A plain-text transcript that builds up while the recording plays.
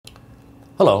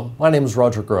Hello, my name is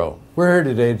Roger Groh. We're here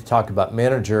today to talk about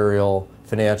managerial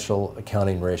financial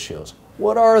accounting ratios.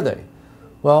 What are they?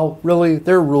 Well, really,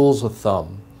 they're rules of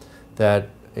thumb that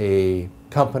a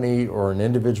company or an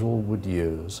individual would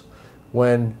use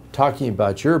when talking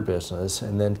about your business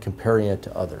and then comparing it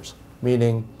to others.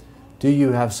 Meaning, do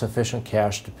you have sufficient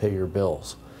cash to pay your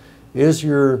bills? Is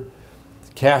your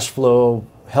cash flow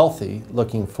healthy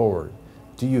looking forward?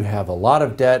 Do you have a lot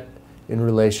of debt in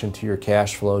relation to your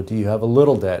cash flow? Do you have a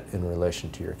little debt in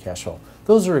relation to your cash flow?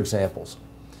 Those are examples.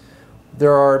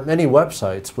 There are many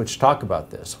websites which talk about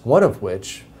this, one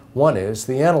is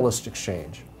the Analyst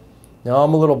Exchange. Now,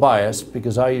 I'm a little biased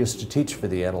because I used to teach for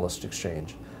the Analyst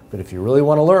Exchange, but if you really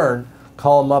want to learn,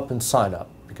 call them up and sign up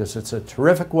because it's a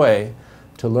terrific way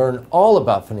to learn all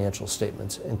about financial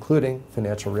statements, including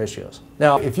financial ratios.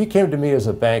 Now, if you came to me as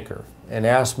a banker and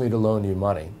asked me to loan you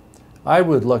money, I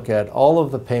would look at all of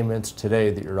the payments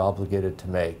today that you're obligated to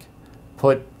make,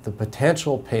 put the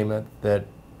potential payment that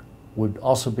would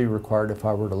also be required if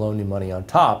I were to loan you money on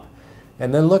top,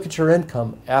 and then look at your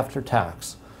income after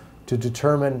tax to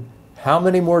determine how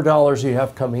many more dollars you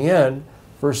have coming in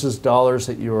versus dollars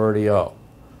that you already owe.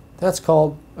 That's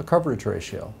called a coverage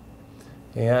ratio.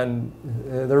 And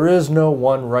there is no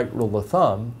one right rule of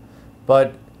thumb,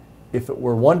 but if it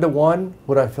were 1-to-1,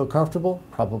 would I feel comfortable?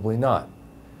 Probably not.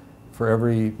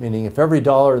 Meaning if every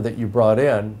dollar that you brought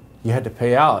in, you had to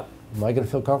pay out, am I going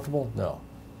to feel comfortable? No.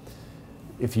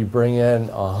 If you bring in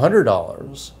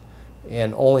 $100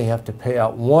 and only have to pay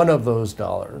out one of those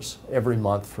dollars every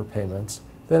month for payments,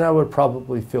 then I would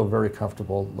probably feel very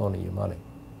comfortable loaning you money.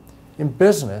 In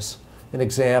business, an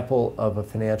example of a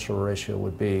financial ratio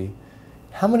would be,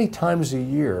 how many times a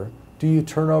year do you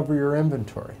turn over your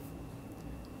inventory?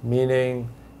 Meaning,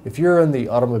 if you're in the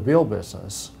automobile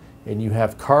business and you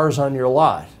have cars on your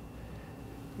lot,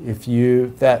 if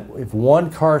one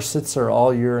car sits there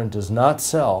all year and does not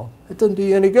sell, it doesn't do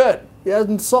you any good. It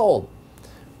hasn't sold.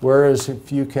 Whereas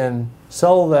if you can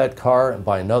sell that car and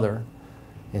buy another,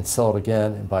 and sell it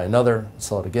again and buy another, and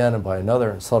sell it again and buy another,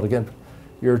 and sell it again,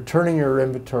 you're turning your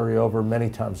inventory over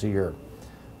many times a year.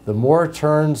 The more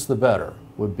turns, the better,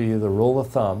 would be the rule of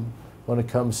thumb when it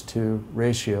comes to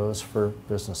ratios for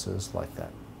businesses like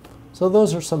that. So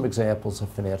those are some examples of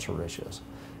financial ratios.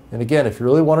 And again, if you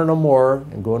really want to know more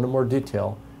and go into more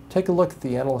detail, take a look at the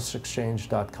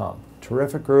analystexchange.com.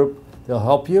 Terrific group. They'll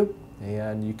help you,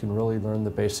 and you can really learn the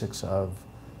basics of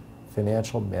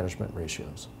financial management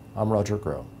ratios. I'm Roger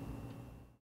Groh.